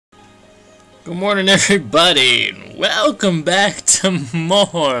Good morning, everybody, and welcome back to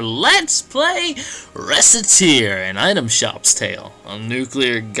more Let's Play Recettear, an item shop's tale on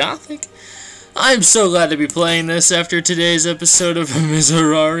Nuclear Gothic. I'm so glad to be playing this after today's episode of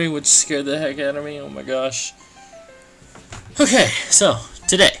Miserari, which scared the heck out of me. Oh my gosh. Okay, so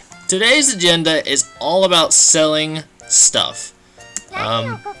today's agenda is all about selling stuff.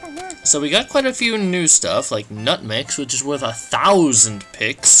 So we got quite a few new stuff, like Nut Mix, which is worth 1,000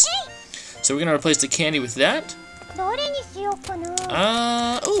 picks. So we're gonna replace the candy with that. Ooh,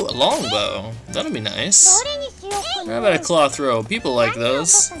 a longbow. That'll be nice. How about a claw throw? People like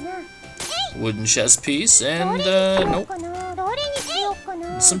those. Wooden chest piece, and nope.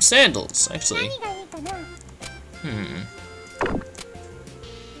 Some sandals, actually.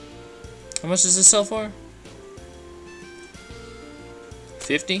 How much does this sell for?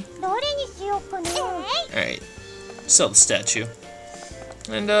 50? Alright. Sell the statue.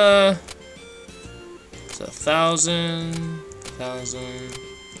 And, so 1,000.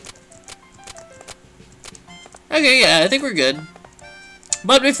 Okay, yeah, I think we're good.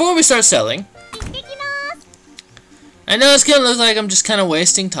 But before we start selling, I know it's gonna look like I'm just kind of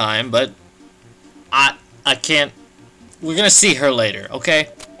wasting time, but I can't. We're gonna see her later, okay?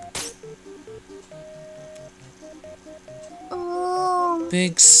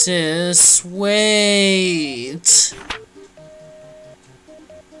 Big sis, wait.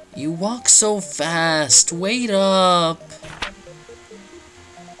 You walk so fast. Wait up.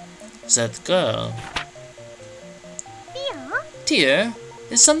 Is that the girl? Tear,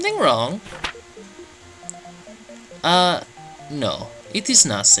 is something wrong? No, it is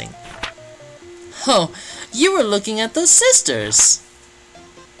nothing. Oh, you were looking at those sisters.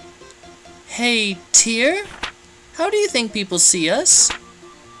 Hey, Tear, how do you think people see us?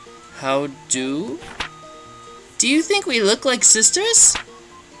 How do? Do you think we look like sisters?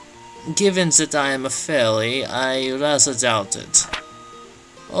 Given that I am a fairy, I rather doubt it.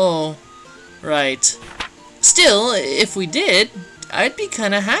 Oh, right. Still, if we did, I'd be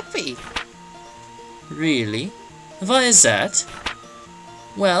kinda happy. Really? Why is that?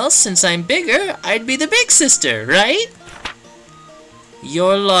 Well, since I'm bigger, I'd be the big sister, right?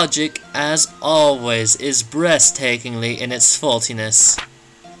 Your logic, as always, is breathtakingly in its faultiness.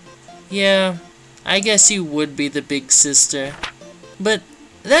 Yeah, I guess you would be the big sister. But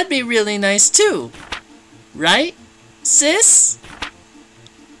that'd be really nice too. Right, sis?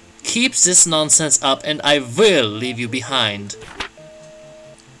 Keep this nonsense up and I will leave you behind.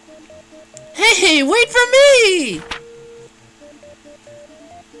 Hey, wait for me!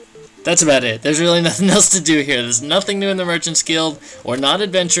 That's about it. There's really nothing else to do here. There's nothing new in the Merchant's Guild. We're not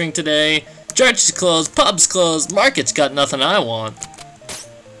adventuring today. Church is closed, pub's closed, market's got nothing I want.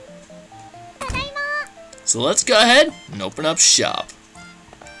 So let's go ahead and open up shop.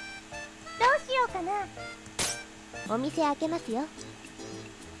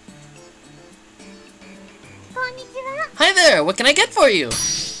 Hi there, what can I get for you?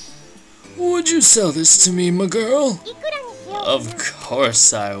 Would you sell this to me, my girl? Of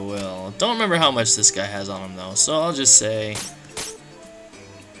course I will. Don't remember how much this guy has on him though, so I'll just say,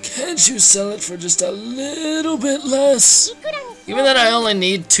 can't you sell it for just a little bit less? Even that I only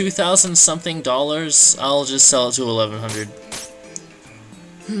need 2,000 something dollars, I'll just sell it to 1,100.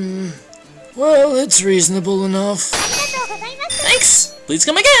 Well, it's reasonable enough. Thanks! Please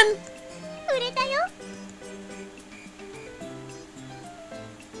come again!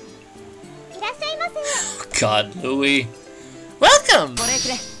 Oh God, Louie. Welcome!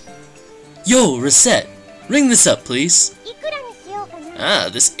 Yo, Recette, ring this up, please. Ah,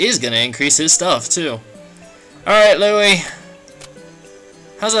 this is gonna increase his stuff, too. Alright, Louie.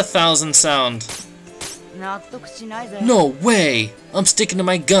 How's 1,000 sound? No way! I'm sticking to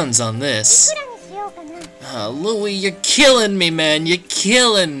my guns on this. Ah, Louie, you're killing me, man. You're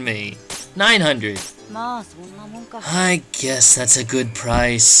killing me. 900. I guess that's a good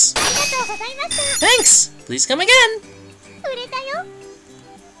price. Thanks! Please come again.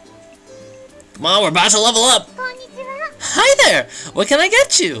 Come on, we're about to level up. Hi there! What can I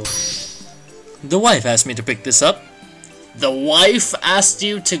get you? The wife asked me to pick this up. The wife asked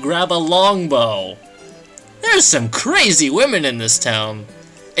you to grab a longbow. There's some crazy women in this town.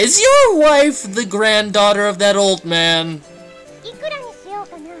 Is your wife the granddaughter of that old man?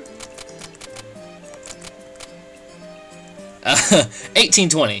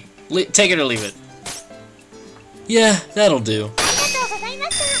 1820. Take it or leave it. Yeah, that'll do.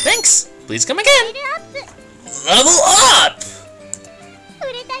 Thanks! Please come again! Level up!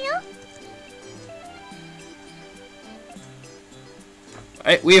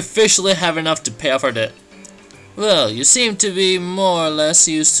 Alright, we officially have enough to pay off our debt. Well, you seem to be more or less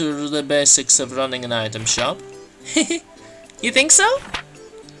used to the basics of running an item shop. You think so?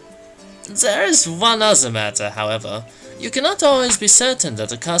 There is one other matter, however. You cannot always be certain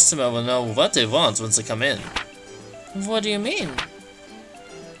that a customer will know what they want once they come in. What do you mean?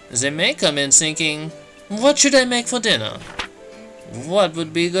 They may come in thinking, what should I make for dinner? What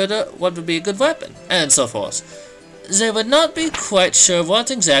would be a good weapon? And so forth. They would not be quite sure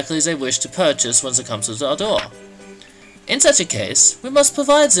what exactly they wish to purchase once they come to our door. In such a case, we must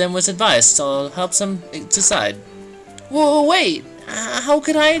provide them with advice to help them decide. Whoa, wait! How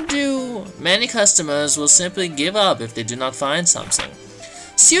could I do? Many customers will simply give up if they do not find something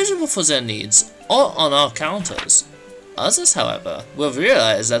suitable for their needs or on our counters. Others, however, will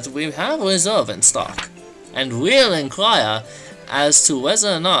realize that we have a reserve in stock, and will inquire as to whether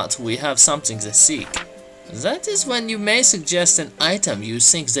or not we have something they seek. That is when you may suggest an item you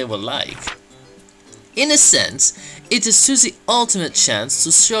think they will like. In a sense, it is to the ultimate chance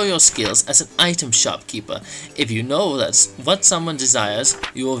to show your skills as an item shopkeeper. If you know that's what someone desires,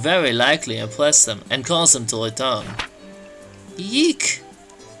 you will very likely impress them and cause them to return. Yeek!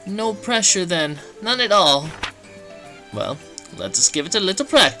 No pressure then, none at all. Well, let us give it a little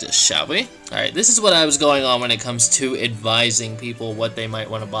practice, shall we? Alright, this is what I was going on when it comes to advising people what they might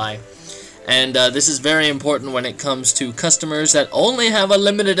want to buy. And this is very important when it comes to customers that only have a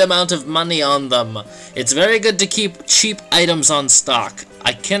limited amount of money on them. It's very good to keep cheap items on stock.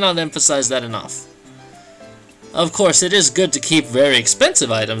 I cannot emphasize that enough. Of course, it is good to keep very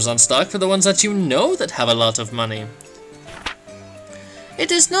expensive items on stock for the ones that you know that have a lot of money.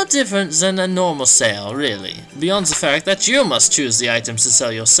 It is no different than a normal sale, really, beyond the fact that you must choose the items to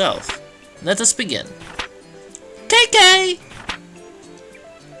sell yourself. Let us begin. KK!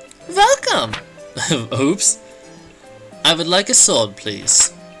 Welcome! Oops. I would like a sword,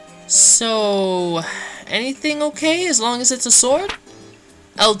 please. So, anything okay as long as it's a sword?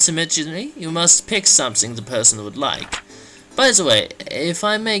 Ultimately, you must pick something the person would like. By the way, if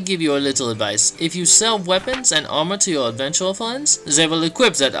I may give you a little advice, if you sell weapons and armor to your adventurer friends, they will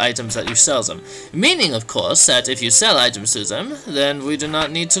equip that items that you sell them. Meaning, of course, that if you sell items to them, then we do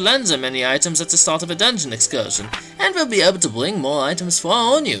not need to lend them any items at the start of a dungeon excursion, and we'll be able to bring more items for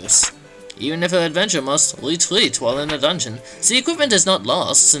our own use. Even if an adventurer must retreat while in a dungeon, the equipment is not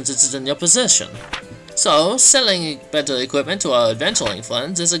lost since it is in your possession. So, selling better equipment to our adventuring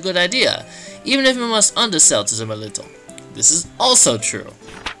friends is a good idea, even if we must undersell to them a little. This is also true.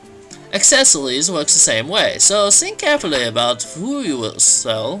 Accessories works the same way, so think carefully about who you will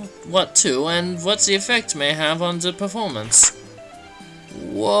sell, what to, and what the effect may have on the performance.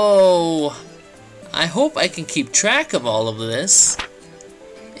 Whoa! I hope I can keep track of all of this.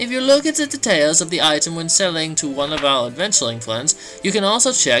 If you look at the details of the item when selling to one of our adventuring friends, you can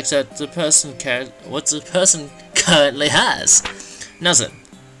also check that what the person currently has. Now then,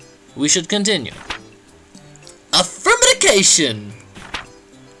 we should continue. Affirmation!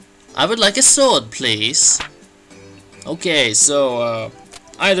 I would like a sword, please. Okay, so,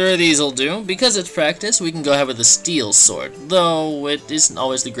 either of these will do. Because it's practice, we can go ahead with a steel sword, though it isn't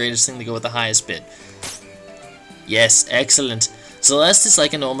always the greatest thing to go with the highest bid. Yes, excellent. Celeste is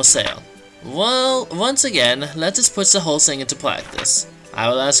like a normal sale. Well, once again, let us put the whole thing into practice. I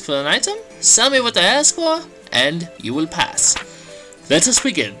will ask for an item, sell me what I ask for, and you will pass. Let us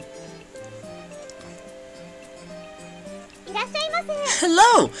begin.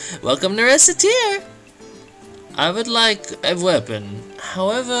 Hello! Welcome to Recettear! I would like a weapon.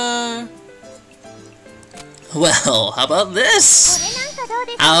 However... Well, how about this?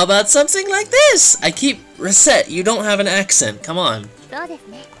 How about something like this? I keep... Recette, you don't have an accent. Come on.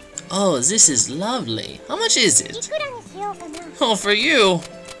 Oh, this is lovely. How much is it? Oh, for you.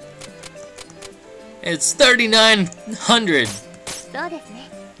 It's 3,900.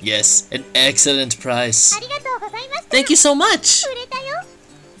 Yes, an excellent price. Thank you so much.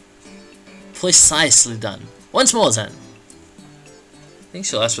 Precisely done. Once more then. I think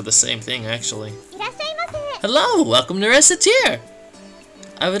she'll ask for the same thing, actually. Hello, welcome to Recettear.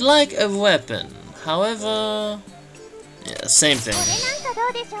 I would like a weapon. However... Yeah, same thing.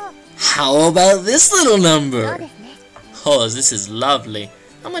 How about this little number? Oh, this is lovely.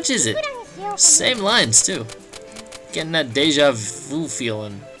 How much is it? Same lines, too. Getting that deja vu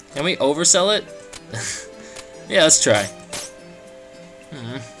feeling. Can we oversell it? Yeah, let's try.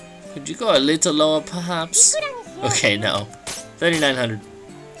 Could you go a little lower, perhaps? Okay, no. 3,900.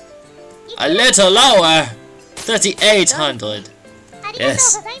 A little lower! 3,800.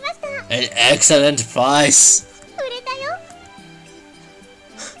 Yes. An excellent price.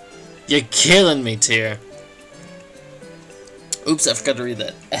 You're killing me, Tyr. Oops, I forgot to read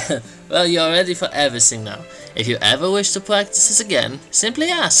that. Well, you're ready for everything now. If you ever wish to practice this again, simply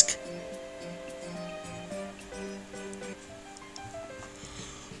ask.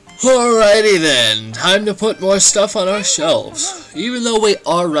 Alrighty then, time to put more stuff on our shelves, even though we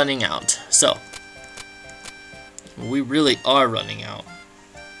are running out. So, we really are running out.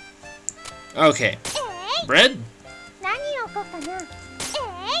 Okay, bread?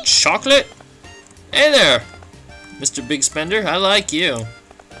 Chocolate? Hey there, Mr. Big Spender, I like you.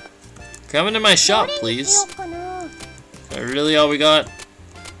 Come into my shop, please. Is that really all we got?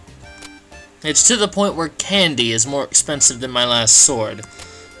 It's to the point where candy is more expensive than my last sword.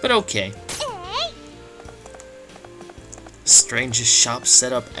 But okay. Strangest shop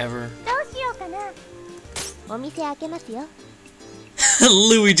setup ever.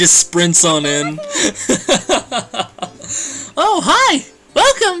 Louis just sprints on in. Oh, hi!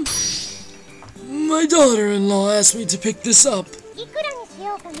 Welcome! My daughter-in-law asked me to pick this up.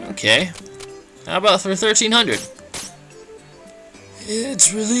 Okay. How about for 1300?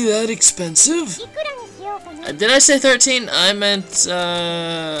 It's really that expensive? Did I say 13? I meant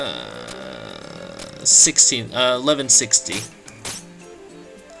 1160.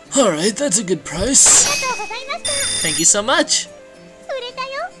 Alright, that's a good price. Thank you so much.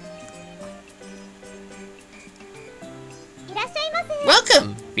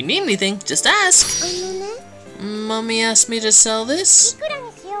 Welcome. If you need anything, just ask. Mommy asked me to sell this.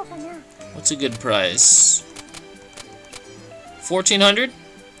 What's a good price? 1400?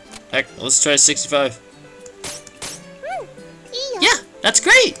 Heck, let's try 65. Yeah, that's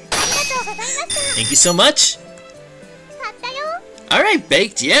great! Thank you so much! Alright,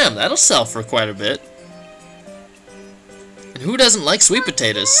 baked yam, that'll sell for quite a bit. And who doesn't like sweet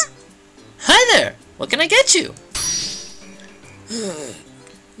potatoes? Hi there! What can I get you?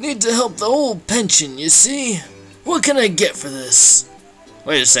 Need to help the old pension, you see? What can I get for this?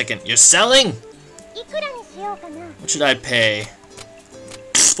 Wait a second, you're selling? What should I pay?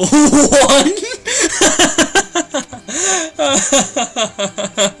 1?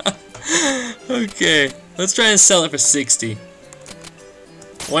 Okay, let's try and sell it for 60.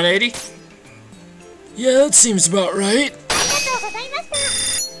 180? Yeah, that seems about right.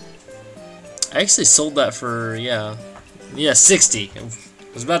 I actually sold that for, yeah, 60. I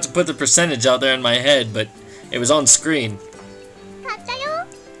was about to put the percentage out there in my head, but it was on screen.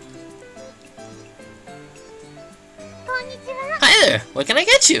 Hi there, what can I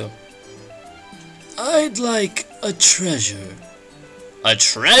get you? I'd like a treasure. A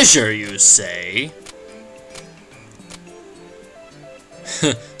treasure, you say?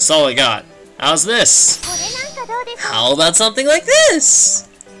 That's all I got. How's this? How about something like this?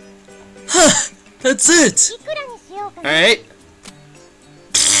 That's it. Alright.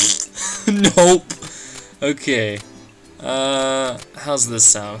 Nope. Okay. How's this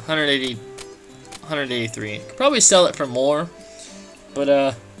sound? 180, 183. Could probably sell it for more.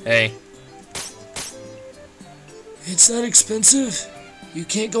 But, hey. It's that expensive? You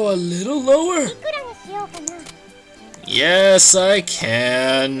can't go a little lower? Yes, I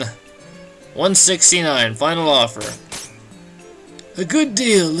can. 169, final offer. A good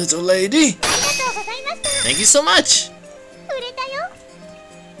deal, little lady. Thank you so much.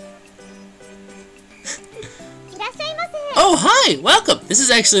 Oh, hi! Welcome! This is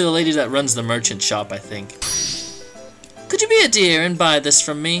actually the lady that runs the merchant shop, I think. Could you be a dear and buy this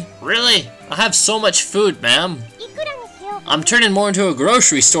from me? Really? I have so much food, ma'am. I'm turning more into a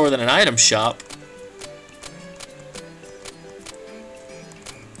grocery store than an item shop.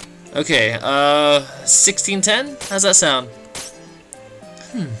 Okay, 1610? How's that sound?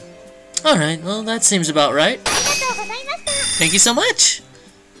 Alright, well, that seems about right. Thank you so much!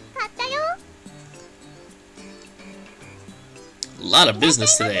 A lot of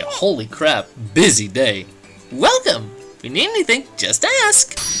business today. Holy crap. Busy day. Welcome! If you need anything, just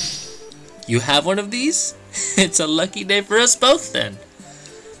ask. You have one of these? It's a lucky day for us both then.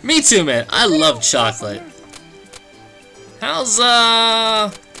 Me too, man. I love chocolate. How's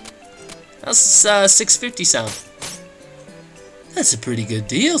 650 sound? That's a pretty good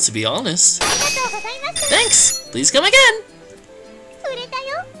deal, to be honest. Thanks. Please come again.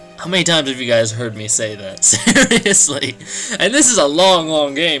 How many times have you guys heard me say that? Seriously. And this is a long,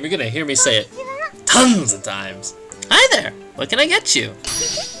 long game. You're gonna hear me say it tons of times. Hi there. What can I get you?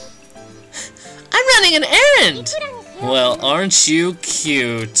 I'm running an errand. Well, aren't you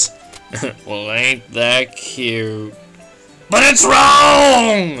cute? Well, ain't that cute? But it's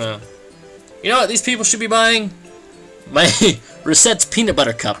wrong! You know what these people should be buying? My Recette's peanut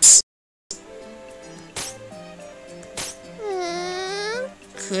butter cups.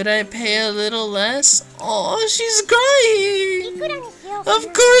 Could I pay a little less? Oh, she's crying!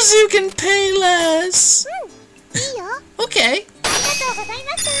 Of course you can pay less! Okay.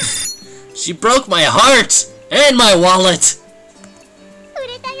 She broke my heart and my wallet.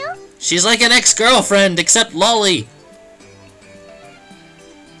 She's like an ex-girlfriend, except lolly.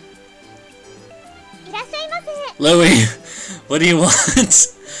 Louie, what do you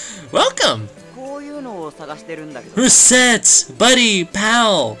want? Welcome. Recette, buddy,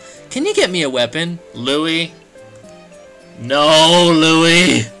 pal. Can you get me a weapon? Louie? No,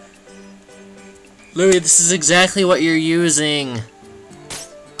 Louie. Louie, this is exactly what you're using.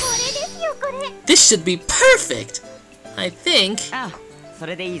 This should be perfect. I think.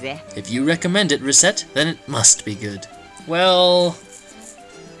 If you recommend it, Recette, then it must be good. Well,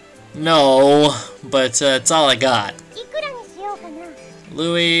 no, but it's all I got.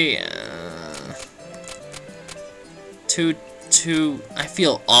 Louie, I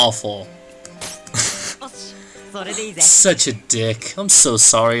feel awful. Such a dick. I'm so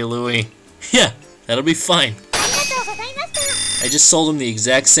sorry, Louie. Yeah, that'll be fine. I just sold him the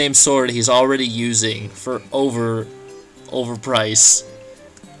exact same sword he's already using for overprice.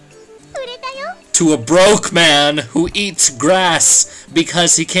 To a broke man who eats grass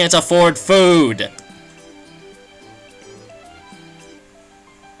because he can't afford food.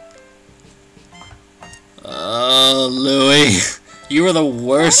 Oh, Louie, you are the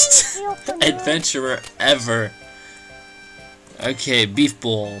worst adventurer ever. Okay, beef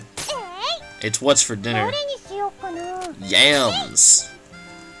bowl. It's what's for dinner. Yams.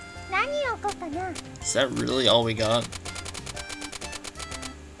 Is that really all we got?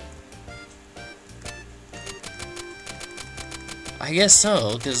 I guess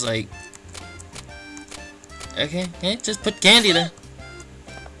so, because like... Okay, just put candy there.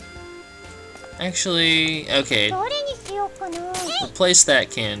 Actually, okay. Replace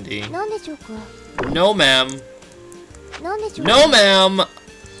that candy. No, ma'am. No, ma'am!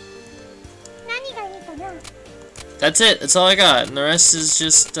 That's it, that's all I got, and the rest is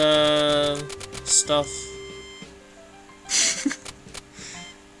just, stuff.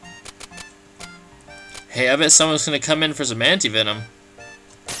 Hey, I bet someone's gonna come in for some anti-venom.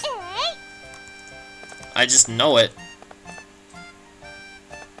 I just know it.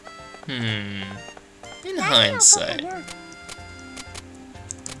 In hindsight.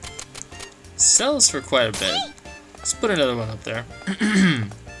 Sells for quite a bit. Let's put another one up there.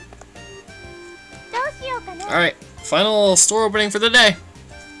 Alright, final store opening for the day.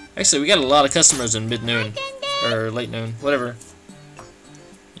 Actually, we got a lot of customers in mid-noon. Or late noon, whatever.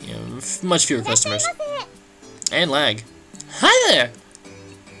 Yeah, much fewer customers. And lag. Hi there!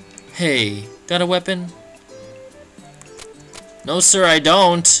 Hey, got a weapon? No, sir, I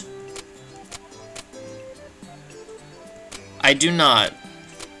don't. I do not.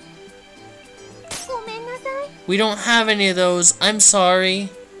 We don't have any of those. I'm sorry.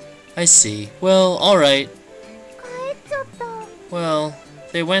 I see. Well, alright. Well,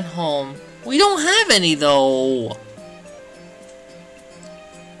 they went home. We don't have any, though.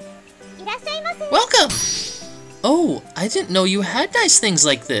 Welcome! Oh, I didn't know you had nice things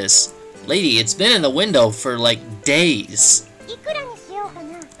like this. Lady, it's been in the window for, like, days.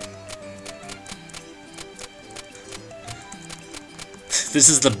 This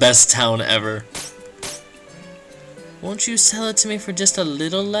is the best town ever. Won't you sell it to me for just a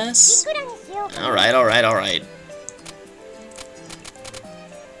little less? Alright, alright, alright.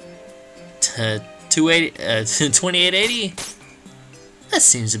 2880? That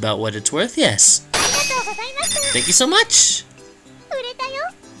seems about what it's worth, yes. Thank you so much.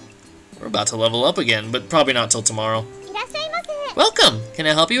 We're about to level up again, but probably not till tomorrow. Welcome! Can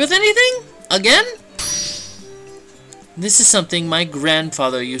I help you with anything? Again? This is something my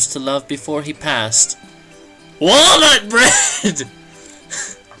grandfather used to love before he passed. Walnut bread!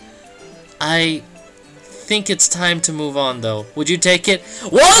 I think it's time to move on, though. Would you take it?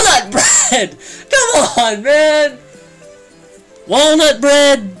 Walnut bread! Come on, man! Walnut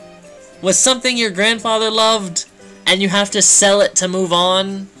bread was something your grandfather loved, and you have to sell it to move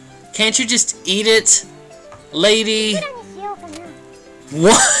on? Can't you just eat it, lady?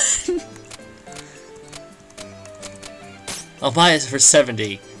 What? I'll buy it for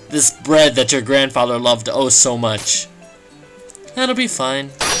 70. This bread that your grandfather loved oh so much. That'll be fine.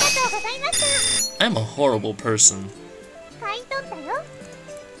 I'm a horrible person.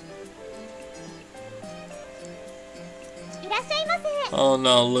 Oh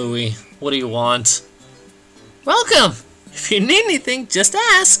no, Louie. What do you want? Welcome! If you need anything, just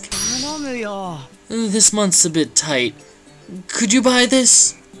ask. This month's a bit tight. Could you buy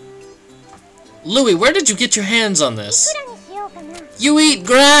this? Louie, where did you get your hands on this? You eat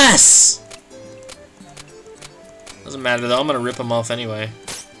grass! Doesn't matter though, I'm gonna rip them off anyway.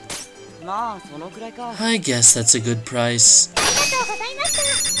 I guess that's a good price.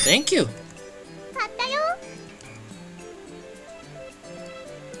 Thank you.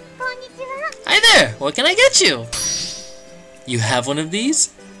 Hi there! What can I get you? You have one of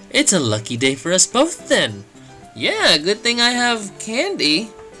these? It's a lucky day for us both then. Yeah, good thing I have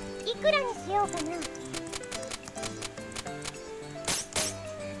candy.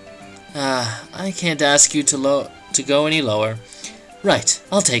 I can't ask you to go any lower. Right,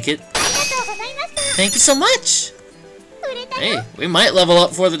 I'll take it. Thank you so much. Hey, we might level up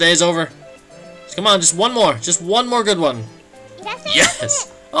before the day's over. Come on, just one more good one.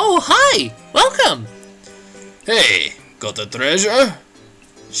 Yes. Oh, hi! Welcome! Hey, got the treasure?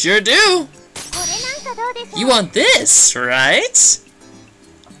 Sure do! You want this, right?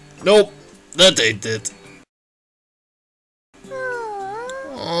 Nope, that ain't it.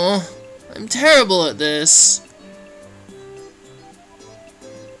 Oh, I'm terrible at this.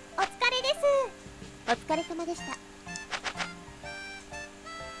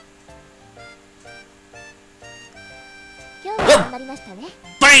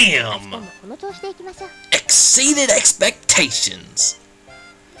 Bam! Exceeded expectations.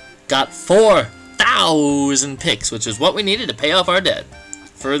 Got 4,000 picks, which is what we needed to pay off our debt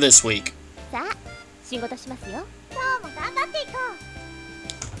for this week.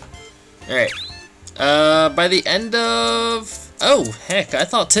 Alright. By the end of... Oh, heck, I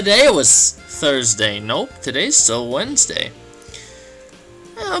thought today was Thursday. Nope, today's still Wednesday.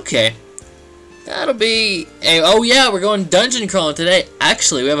 Okay. That'll be... Oh yeah, we're going dungeon crawling today.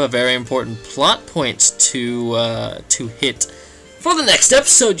 Actually, we have a very important plot point to hit for the next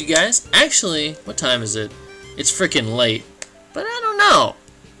episode, you guys. Actually, what time is it? It's freaking late. But I don't know.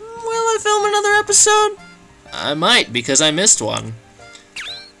 Will I film another episode? I might, because I missed one.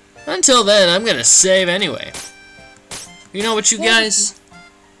 Until then, I'm gonna save anyway. You know what, you guys?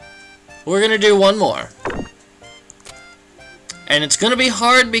 We're gonna do one more. And it's gonna be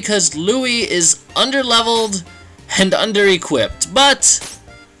hard because Louis is underleveled and under-equipped, but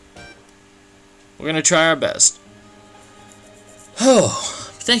we're gonna try our best. Oh,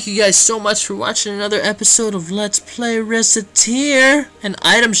 thank you guys so much for watching another episode of Let's Play Recettear, an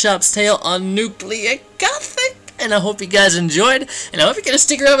item shop's tale on Nucleic Gothic. And I hope you guys enjoyed, and I hope you're gonna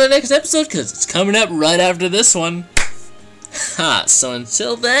stick around for the next episode because it's coming up right after this one. Ha! So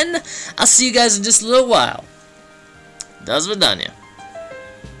until then, I'll see you guys in just a little while. Do svidaniya.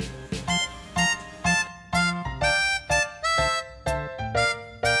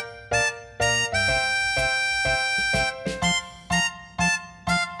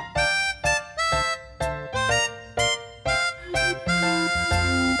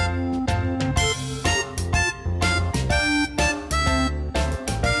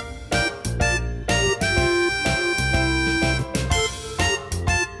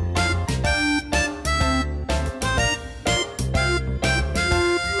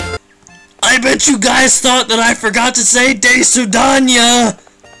 I bet you guys thought that I forgot to say de svidaniya!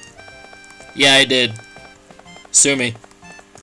 Yeah, I did. Sue me.